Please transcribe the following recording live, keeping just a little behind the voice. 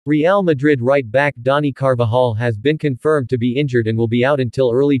Real Madrid right-back Dani Carvajal has been confirmed to be injured and will be out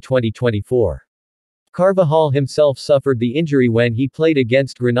until early 2024. Carvajal himself suffered the injury when he played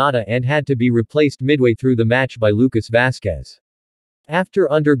against Granada and had to be replaced midway through the match by Lucas Vazquez.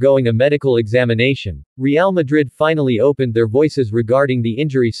 After undergoing a medical examination, Real Madrid finally opened their voices regarding the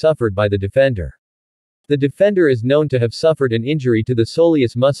injury suffered by the defender. The defender is known to have suffered an injury to the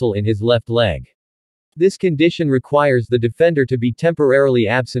soleus muscle in his left leg. This condition requires the defender to be temporarily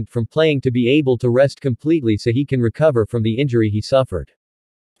absent from playing to be able to rest completely so he can recover from the injury he suffered.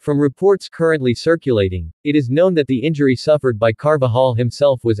 From reports currently circulating, it is known that the injury suffered by Carvajal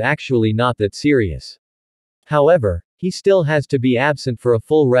himself was actually not that serious. However, he still has to be absent for a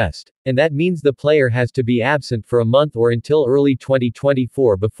full rest, and that means the player has to be absent for a month or until early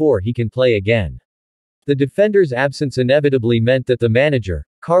 2024 before he can play again. The defender's absence inevitably meant that the manager,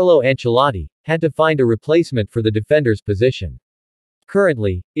 Carlo Ancelotti, had to find a replacement for the defender's position.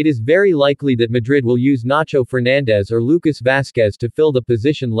 Currently, it is very likely that Madrid will use Nacho Fernandez or Lucas Vazquez to fill the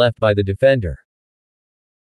position left by the defender.